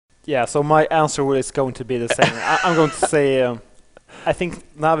Yeah, so my answer is going to be the same. I'm going to say I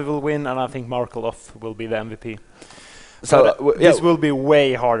think Navi will win, and I think Markelov will be the MVP. So this will be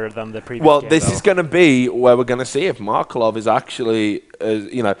way harder than the previous game, this is going to be where we're going to see if Markelov is actually,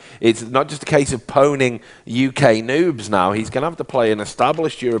 you know, it's not just a case of poning UK noobs now. He's going to have to play an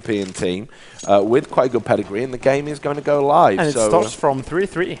established European team with quite good pedigree, and the game is going to go live. And it starts from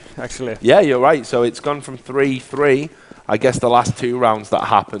 3-3, actually. Yeah, you're right. So it's gone from 3-3. I guess the last 2 rounds that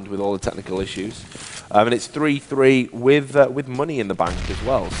happened with all the technical issues. And it's 3-3 with money in the bank as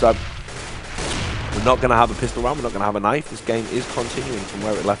well. So we're not going to have a pistol round. We're not going to have a knife. This game is continuing from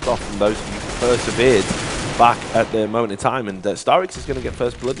where it left off from those who persevered back at the moment in time. And Starix is going to get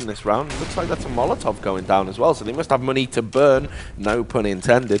first blood in this round. Looks like that's a Molotov going down as well. So they must have money to burn. No pun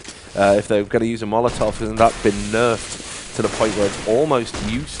intended. If they're going to use a Molotov, hasn't that been nerfed to the point where it's almost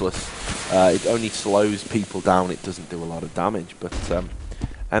useless? It only slows people down. It doesn't do a lot of damage. But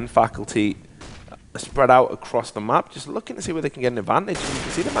Faculty spread out across the map, just looking to see where they can get an advantage. And you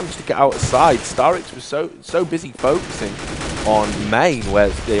can see they managed to get outside. Starix was so busy focusing on main, where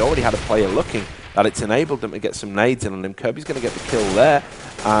they already had a player looking, that it's enabled them to get some nades in on him. Kirby's going to get the kill there,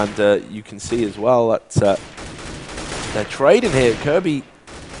 and you can see as well that they're trading here. Kirby.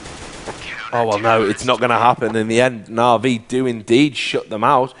 Oh well, no, it's not going to happen in the end. Na'Vi do indeed shut them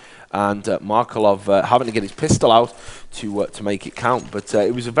out, and Markelov having to get his pistol out to make it count. But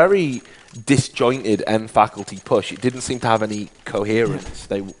it was a very disjointed Faculty push. It didn't seem to have any coherence.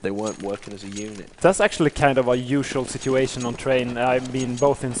 They weren't working as a unit. That's actually kind of a usual situation on train. I mean,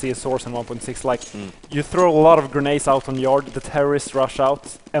 both in CS Source and 1.6. Like, you throw a lot of grenades out on yard, the terrorists rush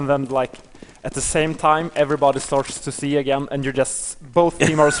out, and then like at the same time everybody starts to see again, and you're just both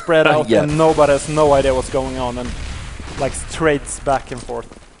teams are spread out, and nobody has no idea what's going on, and like trades back and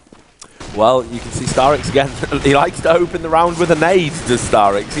forth. Well, you can see Starix again. He likes to open the round with a nade, does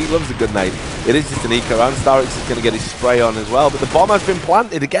Starix. He loves a good nade. It is just an eco round. Starix is going to get his spray on as well, but the bomb has been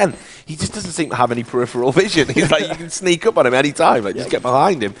planted again. He just doesn't seem to have any peripheral vision. He's like, you can sneak up on him any time. Like, just get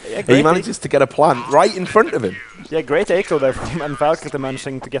behind him. Yeah, he manages to get a plant right in front of him. Yeah, great echo there from Faculty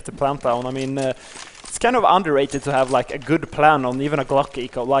managing to get the plant down. I mean, it's kind of underrated to have like a good plan on even a Glock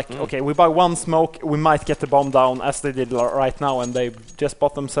eco. Like, okay, we buy one smoke, we might get the bomb down, as they did right now, and they just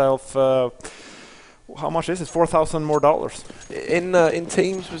bought themselves. How much is it? $4,000 more. In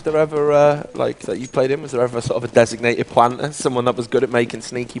teams, was there ever like that you played in? Was there ever sort of a designated planter, someone that was good at making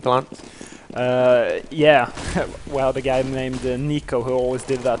sneaky plants? Yeah, well, the guy named Nico who always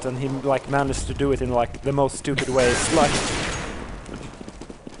did that, and he like managed to do it in like the most stupid ways. Like,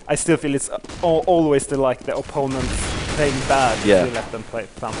 I still feel it's always the opponent playing bad if you let them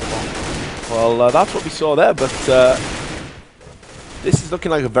plant the bomb. Well, that's what we saw there, but this is looking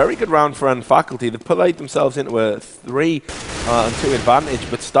like a very good round for Faculty. They've played themselves into a 3-2 advantage,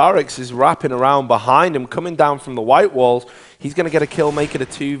 but Starix is wrapping around behind him, coming down from the white walls. He's going to get a kill, make it a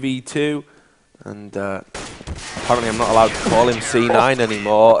 2v2, and apparently I'm not allowed to call him C9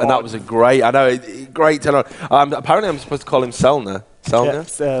 anymore, and that was a great, great turn on. Apparently I'm supposed to call him Selna.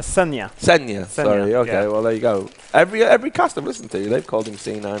 Senya. Senya, sorry, okay, well there you go. Every cast I've listened to, they've called him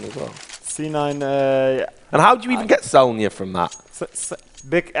C9 as well. C9, and how do you even get Selnya from that?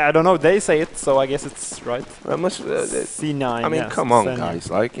 I don't know, they say it, so I guess it's right. C9, I mean, come on, guys,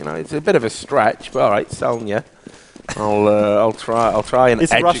 like, you know, it's a bit of a stretch, but alright, Selnya. I'll try and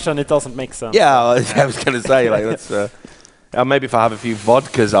it's Russian, it doesn't make sense. Yeah, I was going to say, like, that's maybe if I have a few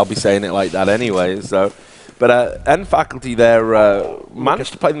vodkas, I'll be saying it like that anyway, so. But Faculty there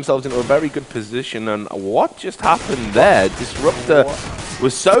managed to play themselves into a very good position, and what just happened there? Disruptor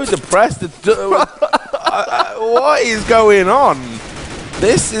was so depressed. What is going on?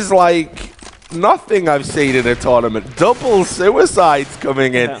 This is like nothing I've seen in a tournament. Double suicides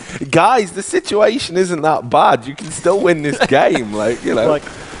coming in. Guys, the situation isn't that bad. You can still win this game, like, you know. Like,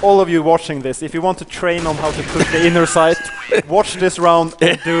 all of you watching this, if you want to train on how to push the inner sight, watch this round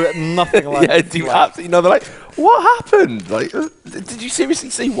and do nothing like that. Yeah, absolutely. No, they're like, what happened? Like, did you seriously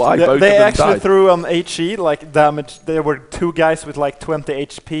see why both of them They actually died? threw on HE, like, damage. There were 2 guys with like 20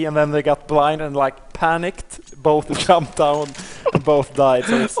 HP, and then they got blind and like panicked. Both jumped down and both died.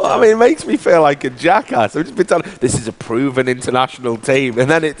 So well, I mean, it makes me feel like a jackass. I've just been told this is a proven international team, and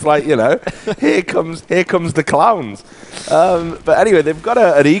then it's like, you know, here comes the clowns. But anyway, they've got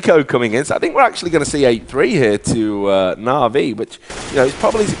an eco coming in, so I think we're actually going to see 8-3 here to Na'Vi, which, you know, is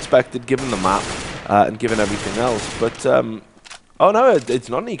probably as expected given the map and given everything else. But oh no, it's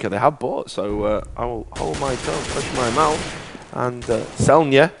not an eco. They have bought, so I will hold my tongue, push my mouth, and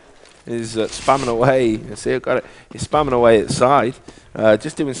Selnya is spamming away. You see, I've got it. He's spamming away at side,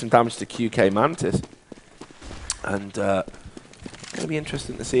 just doing some damage to QK Mantis. And It's going to be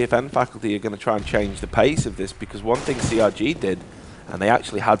interesting to see if N Faculty are going to try and change the pace of this, because one thing CRG did, and they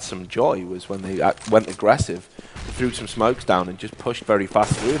actually had some joy, was when they went aggressive, threw some smokes down and just pushed very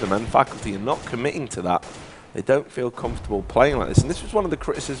fast through them. N Faculty are not committing to that. They don't feel comfortable playing like this. And this was one of the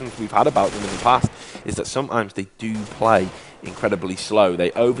criticisms we've had about them in the past, is that sometimes they do play incredibly slow.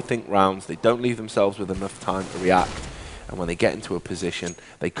 They overthink rounds. They don't leave themselves with enough time to react. And when they get into a position,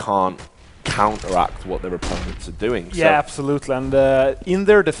 they can't counteract what their opponents are doing. Yeah, so absolutely. And in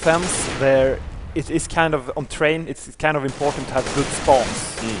their defense, it's kind of on train. It's kind of important to have good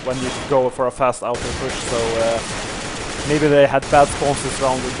spawns when you go for a fast outer push. So maybe they had bad spawns this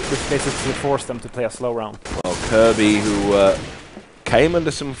round, which basically forced them to play a slow round. Well, Kirby, who came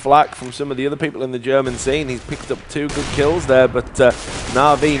under some flack from some of the other people in the German scene, he's picked up 2 good kills there, but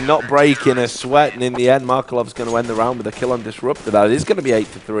Na'Vi not breaking a sweat, and in the end, Markelov's going to end the round with a kill on Disruptor. That is going to be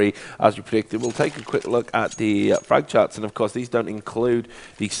 8-3, as we predicted. We'll take a quick look at the frag charts, and of course, these don't include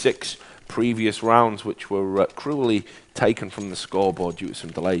the 6 previous rounds, which were cruelly taken from the scoreboard due to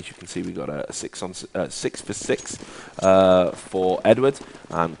some delays. You can see we got a 6 for 6 for Edward,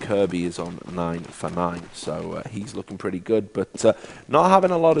 and Kirby is on 9 for 9. So he's looking pretty good, but not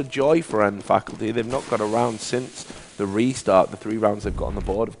having a lot of joy for N Faculty. They've not got a round since the restart. The 3 rounds they've got on the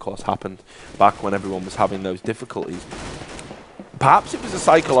board, of course, happened back when everyone was having those difficulties. Perhaps it was a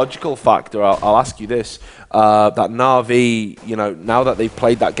psychological factor. I'll ask you this: that Na'Vi, you know, now that they've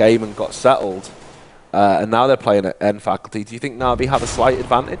played that game and got settled, and now they're playing at N Faculty, do you think Na'Vi have a slight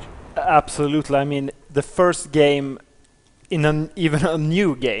advantage? Absolutely. I mean, the first game in even a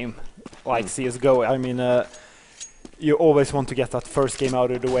new game like CSGO, I mean, you always want to get that first game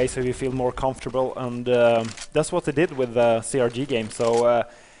out of the way so you feel more comfortable, and that's what they did with the CRG game. So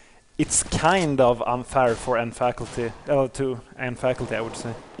it's kind of unfair for N Faculty, to N Faculty, I would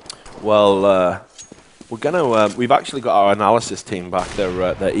say. Well, we've actually got our analysis team back.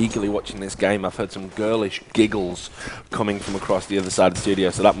 They're eagerly watching this game. I've heard some girlish giggles coming from across the other side of the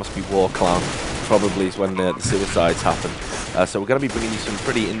studio, so that must be War Clown. Probably is when the suicides happen. So we're going to be bringing you some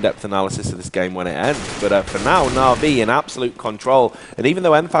pretty in-depth analysis of this game when it ends. But for now, Na'Vi in absolute control. And even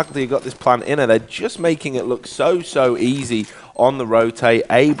though N Faculty have got this plan in, they're just making it look so easy on the rotate,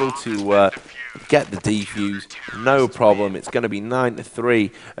 able to get the defuse, no problem. It's going to be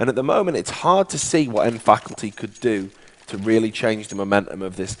 9-3. And at the moment, it's hard to see what N Faculty could do to really change the momentum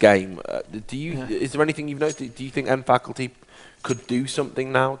of this game. Is there anything you've noticed? Do you think N Faculty could do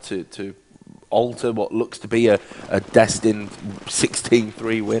something now to alter what looks to be a destined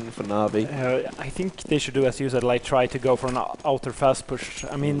 16-3 win for Na'Vi? I think they should do, as you said, like try to go for an outer fast push.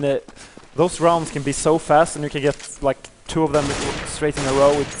 I mean, those rounds can be so fast, and you can get like 2 of them straight in a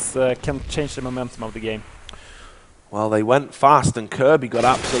row. It can change the momentum of the game. Well, they went fast, and Kirby got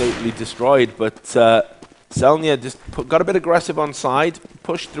absolutely destroyed, but Selnia just got a bit aggressive on side,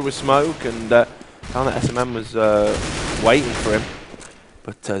 pushed through a smoke, and found that SMM was waiting for him.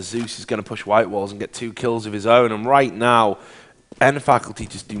 But Zeus is going to push white walls and get 2 kills of his own. And right now, N Faculty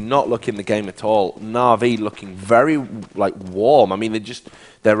just do not look in the game at all. Na'Vi looking very warm. I mean,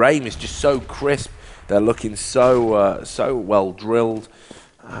 their aim is just so crisp. They're looking so well drilled,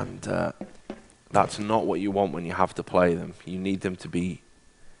 and that's not what you want when you have to play them. You need them to be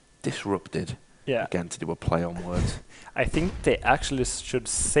disrupted. Yeah. Again, to do a play on words. I think they actually should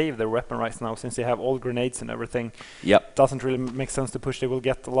save their weapon right now, since they have all grenades and everything. Yep. Doesn't really make sense to push. They will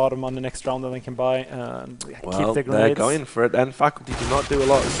get a lot of money next round that they can buy and keep their grenades. They're going for it. And Faculty do not do a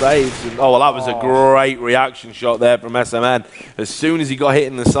lot of saves. And, oh, well, that was a great reaction shot there from SMN. As soon as he got hit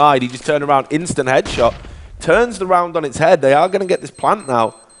in the side, he just turned around, instant headshot, turns the round on its head. They are going to get this plant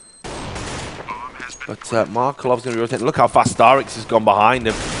now. But Markelov's going to be rotating. Look how fast Starix has gone behind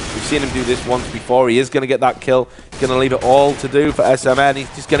him. We've seen him do this once before. He is going to get that kill. He's going to leave it all to do for SMN.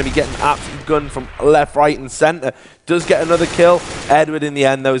 He's just going to be getting absolutely gunned from left, right, and center. Does get another kill. Edward, in the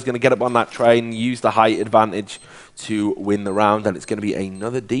end, though, is going to get up on that train, use the height advantage to win the round, and it's going to be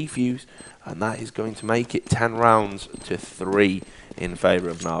another defuse, and that is going to make it 10 rounds to 3 in favor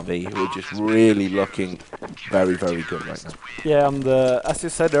of Na'Vi, who are just really looking very good right now. Yeah, and as you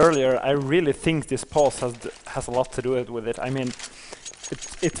said earlier, I really think this pause has a lot to do with it. I mean,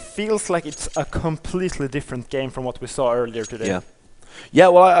 it feels like it's a completely different game from what we saw earlier today. Yeah,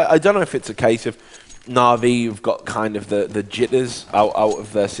 well, I don't know if it's a case of Na'Vi have got kind of the jitters out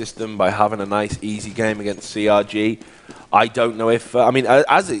of their system by having a nice, easy game against CRG. I don't know if, I mean,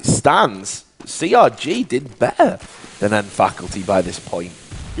 as it stands, CRG did better than N Faculty by this point.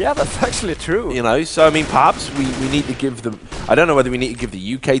 Yeah, that's actually true. You know, so I mean, perhaps we need to give them, I don't know whether we need to give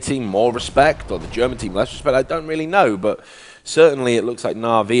the UK team more respect or the German team less respect, I don't really know, but certainly it looks like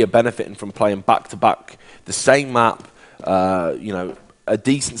Na'Vi are benefiting from playing back-to-back the same map you know, a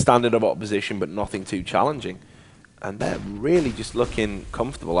decent standard of opposition, but nothing too challenging. And they're really just looking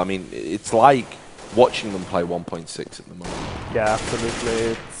comfortable. I mean, it's like watching them play 1.6 at the moment. Yeah, absolutely.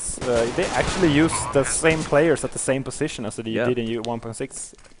 It's, they actually use the same players at the same position as they did in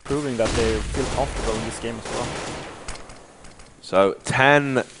 1.6, proving that they feel comfortable in this game as well. So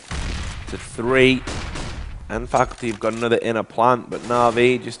 10-3. And Faculty have got another inner plant, but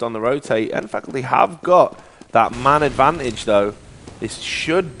Na'Vi just on the rotate. And Faculty have got that man advantage, though. This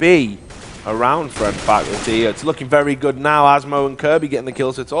should be a round for Faculty. It's looking very good now. Asmo and Kirby getting the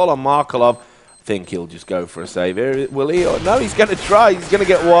kills. So it's all on Markelov. I think he'll just go for a save here. Will he? Or no, he's going to try. He's going to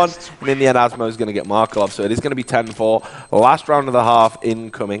get one. And in the end, Asmo's going to get Markelov. So it is going to be 10-4. Last round of the half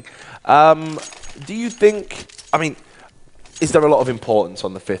incoming. Do you think, I mean, is there a lot of importance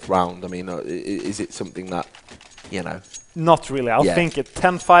on the 5th round? I mean, is it something that, you know? Not really. I think a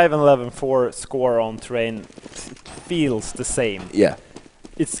 10-5 and 11-4 score on terrain feels the same. Yeah.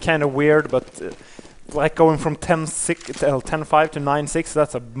 It's kind of weird, but like going from 10-5 to 9-6,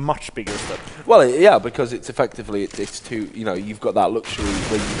 that's a much bigger step. Well, yeah, because it's effectively, it's two, you know, you've got that luxury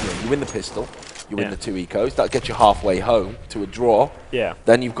where you win the pistol, you win the 2 ecos, that gets you halfway home to a draw. Yeah.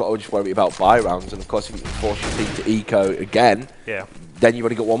 Then you've got to just worry about buy rounds, and of course if you can force your team to eco again, then you've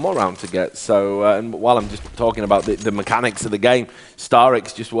only got one more round to get. So, and while I'm just talking about the mechanics of the game,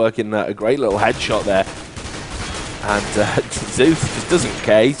 Starrick's just working a great little headshot there. And Zeus just doesn't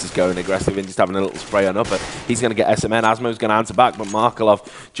care. He's just going aggressive and just having a little spray on upper. He's going to get SMN. Asmo's going to answer back, but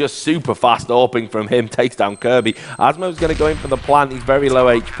Markelov just super fast AWPing from him. Takes down Kirby. Asmo's going to go in for the plant. He's very low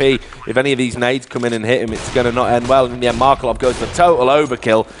HP. If any of these nades come in and hit him, it's going to not end well. And in the end, Markelov goes for total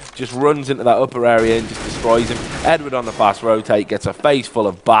overkill. Just runs into that upper area and just destroys him. Edward on the fast rotate gets a face full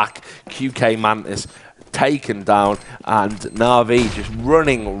of back. QK Mantis taken down, and Na'Vi just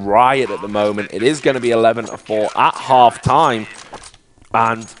running riot at the moment. It is going to be 11-4 at half time,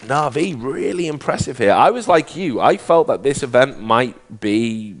 and Na'Vi really impressive here. I was like you. I felt that this event might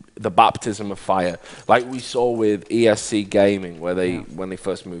be the baptism of fire, like we saw with ESC Gaming, where they when they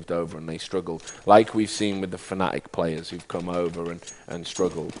first moved over and they struggled, like we've seen with the Fnatic players who've come over and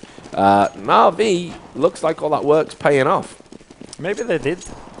struggled. Na'Vi looks like all that work's paying off. Maybe they did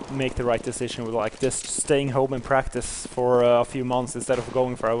make the right decision with like just staying home and practice for a few months instead of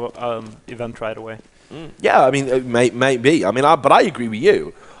going for an event right away. Yeah, I mean, it may be. I mean, but I agree with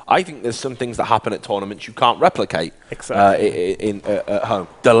you. I think there's some things that happen at tournaments you can't replicate at home.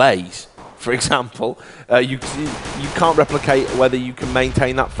 Delays, for example. You can't replicate whether you can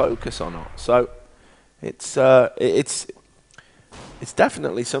maintain that focus or not. So it's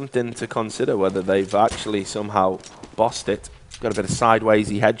definitely something to consider whether they've actually somehow bossed it. Got a bit of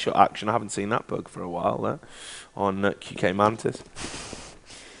sidewaysy headshot action. I haven't seen that bug for a while there on QK Mantis.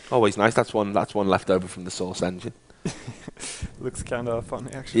 Always nice. That's one left over from the Source engine. Looks kind of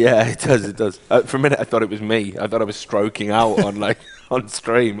funny, actually. Yeah, it does. It does. For a minute, I thought it was me. I thought I was stroking out on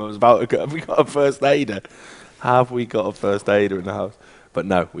stream. I was about to go. Have we got a first aider? Have we got a first aider in the house? But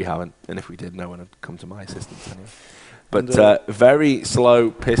no, we haven't. And if we did, no one would come to my assistance anyway. But very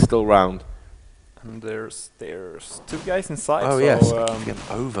slow pistol round. And there's 2 guys inside. Oh, so yes, an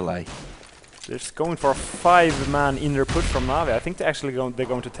overlay. They're just going for a 5-man inner push from Na'Vi. I think they're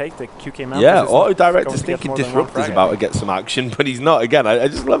going to take the QK Mantis. Yeah, Auto Direct is thinking Disruptor's about to get some action, but he's not. Again, I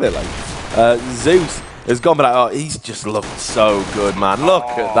just love it. Like Zeus has gone, but he's just looked so good, man. Look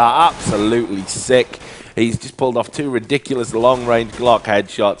at that, absolutely sick. He's just pulled off 2 ridiculous long-range Glock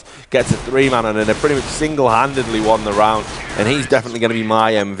headshots, gets a 3-man and then pretty much single-handedly won the round. And he's definitely going to be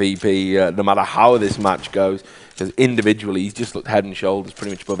my MVP no matter how this match goes. Because individually, he's just looked head and shoulders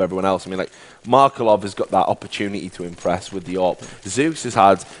pretty much above everyone else. I mean, like, Markelov has got that opportunity to impress with the AWP. Zeus has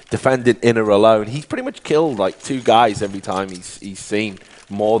had defending inner alone. He's pretty much killed, like, 2 guys every time he's seen.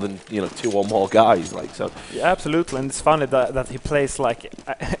 More than 2 or more guys, like so. Yeah, absolutely, and it's funny that he plays like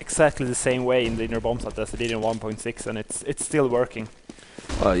exactly the same way in the inner bomb set as he did in 1.6, and it's still working.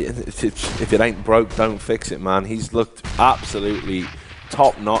 Well, if it ain't broke, don't fix it, man. He's looked absolutely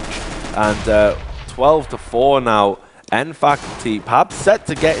top notch, and 12-4 now. N Faculty perhaps set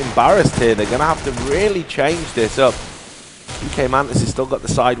to get embarrassed here. They're going to have to really change this up. UK Mantis has still got the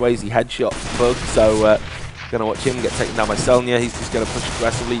sidewaysy headshot bug, so. Going to watch him get taken down by Selnia. He's just going to push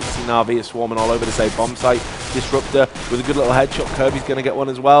aggressively. You see Na'Vi is swarming all over the same bomb site. Disruptor with a good little headshot. Kirby's going to get one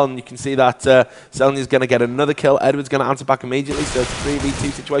as well. And you can see that Selnia's going to get another kill. Edward's going to answer back immediately. So it's a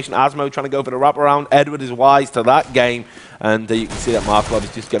 3v2 situation. Asmo trying to go for the wraparound. Edward is wise to that game. And you can see that Markelov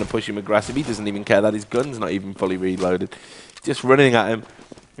is just going to push him aggressive. He doesn't even care that his gun's not even fully reloaded. Just running at him.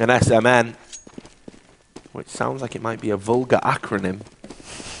 An SMN, which sounds like it might be a vulgar acronym.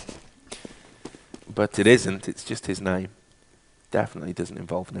 but it isn't. It's just his name. Definitely doesn't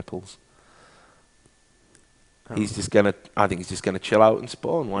involve nipples. He's just gonna. I think he's just gonna chill out and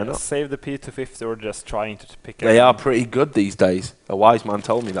spawn. Why not? Save the P250 or just trying to pick. They are pretty good these days. A wise man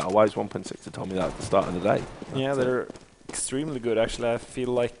told me that. A wise 1.6 told me that at the start of the day. Yeah, they're extremely good. Actually, I feel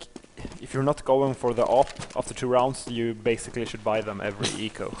like if you're not going for the op after 2 rounds, you basically should buy them every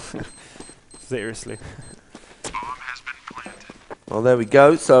eco. Seriously. Well, there we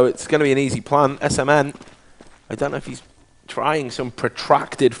go. So it's going to be an easy plan. SMN. I don't know if he's trying some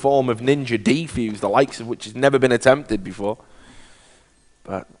protracted form of ninja defuse, the likes of which has never been attempted before.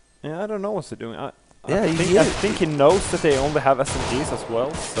 But yeah, I don't know what they're doing. I I think he knows that they only have SMGs as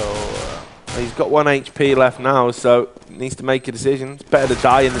well, so... he's got 1 HP left now, so needs to make a decision. It's better to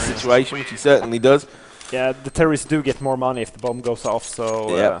die in the situation, which he certainly does. Yeah, the terrorists do get more money if the bomb goes off,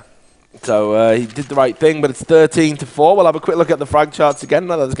 so... Yeah. So he did the right thing, but it's 13-4. We'll have a quick look at the frag charts again.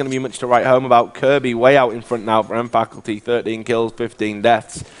 Not that there's going to be much to write home about. Kirby way out in front now for M Faculty. 13 kills, 15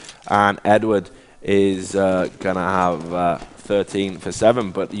 deaths. And Edward is going to have 13 for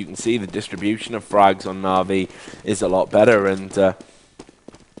 7. But you can see the distribution of frags on Na'Vi is a lot better. And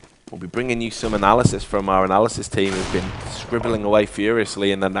we'll be bringing you some analysis from our analysis team who've been scribbling away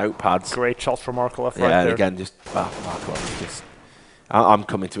furiously in their notepads. Great shot from Markov right there. Yeah, again, just Markov just... I'm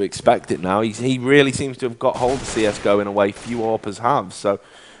coming to expect it now. He really seems to have got hold of CSGO in a way few AWPers have. So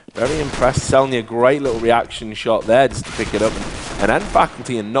very impressed. Selnia, great little reaction shot there just to pick it up. And N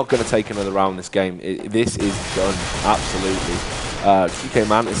Faculty are not going to take another round this game. This is done, absolutely. QK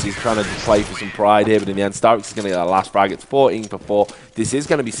Mantis is trying to play for some pride here, but in the end, Starix is going to get that last frag. It's 14-4. This is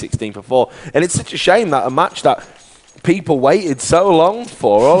going to be 16-4. And it's such a shame that a match that people waited so long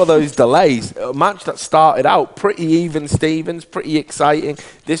for, all of those delays, a match that started out pretty even Stevens, pretty exciting.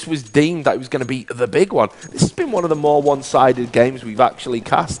 This was deemed that it was going to be the big one. This has been one of the more one-sided games we've actually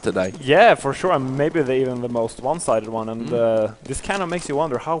cast today. Yeah, for sure, and maybe even the most one-sided one. And this kind of makes you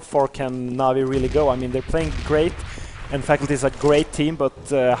wonder, how far can Na'Vi really go? I mean, they're playing great, and Faculty is a great team, but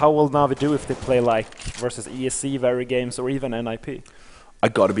how will Na'Vi do if they play like versus ESC, Very Games, or even NIP? I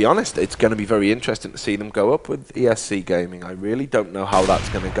got to be honest, it's going to be very interesting to see them go up with ESC Gaming. I really don't know how that's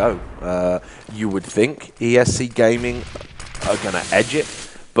going to go. You would think ESC Gaming are going to edge it,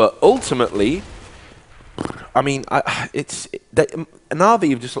 but ultimately, I mean,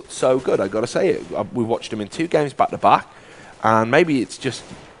 Na'Vi have just looked so good. I got to say it. We watched them in 2 games back to back, and maybe it's just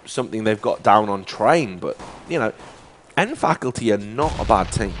something they've got down on train. But you know, N Faculty are not a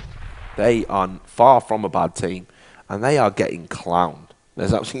bad team. They are far from a bad team, and they are getting clowned.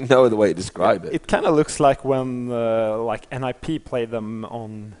 There's absolutely no other way to describe it. It kind of looks like when like NIP played them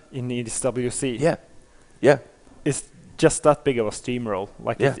in ESWC. Yeah, yeah. It's just that big of a steamroll.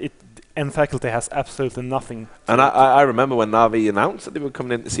 Like N Faculty has absolutely nothing. And I remember when Na'Vi announced that they were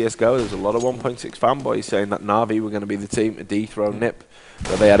coming into CSGO, there was a lot of 1.6 fanboys saying that Na'Vi were going to be the team to dethrone NIP,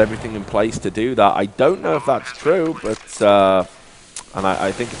 that they had everything in place to do that. I don't know if that's true, but... and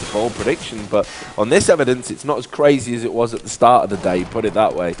I think it's a bold prediction, but on this evidence, it's not as crazy as it was at the start of the day, put it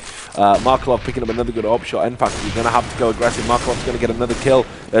that way. Markelov picking up another good op shot. In fact, you're going to have to go aggressive. Markelov's going to get another kill.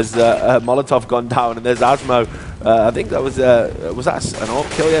 There's Molotov gone down, and there's Asmo. I think that was that an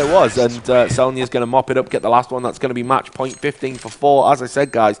AWP kill? Yeah, it was. And Selnia's going to mop it up, get the last one. That's going to be match point 15-4. As I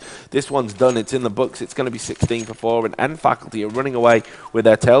said, guys, this one's done. It's in the books. It's going to be 16-4, and N Faculty are running away with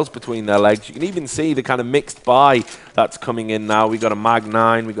their tails between their legs. You can even see the kind of mixed buy that's coming in now. We got a Mag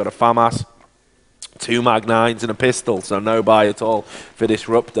 9, we got a FAMAS, 2 Mag 9s and a pistol, so no buy at all for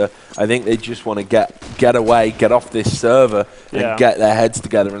Disruptor. I think they just want to get away, get off this server, and get their heads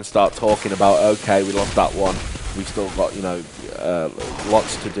together and start talking about, okay, we lost that one, we've still got, you know,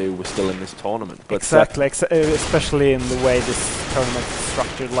 lots to do, we're still in this tournament. But exactly, especially in the way this tournament is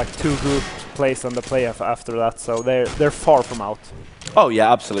structured, like 2 group plays and the playoff after that, so they're far from out. Oh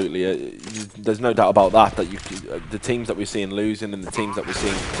yeah, absolutely. There's no doubt about that. The teams that we're seeing losing and the teams that we're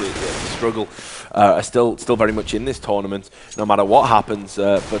seeing to struggle are still very much in this tournament, no matter what happens.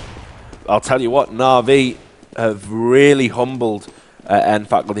 But I'll tell you what, Na'Vi have really humbled N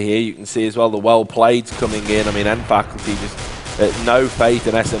Faculty here. You can see as well the well playeds coming in. I mean, N Faculty just no faith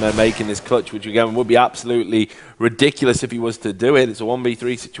in SMN making this clutch, which again would be absolutely ridiculous if he was to do it. It's a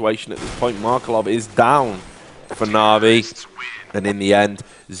 1v3 situation at this point. Markelov is down for Na'Vi. And in the end,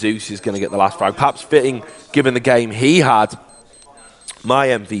 Zeus is going to get the last frag. Perhaps fitting, given the game he had, my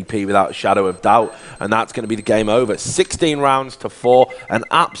MVP without a shadow of doubt. And that's going to be the game over. 16 rounds to 4. An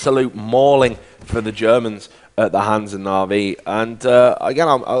absolute mauling for the Germans at the hands of Na'Vi. And again,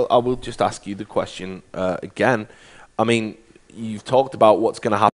 I will just ask you the question again. I mean, you've talked about what's going to happen.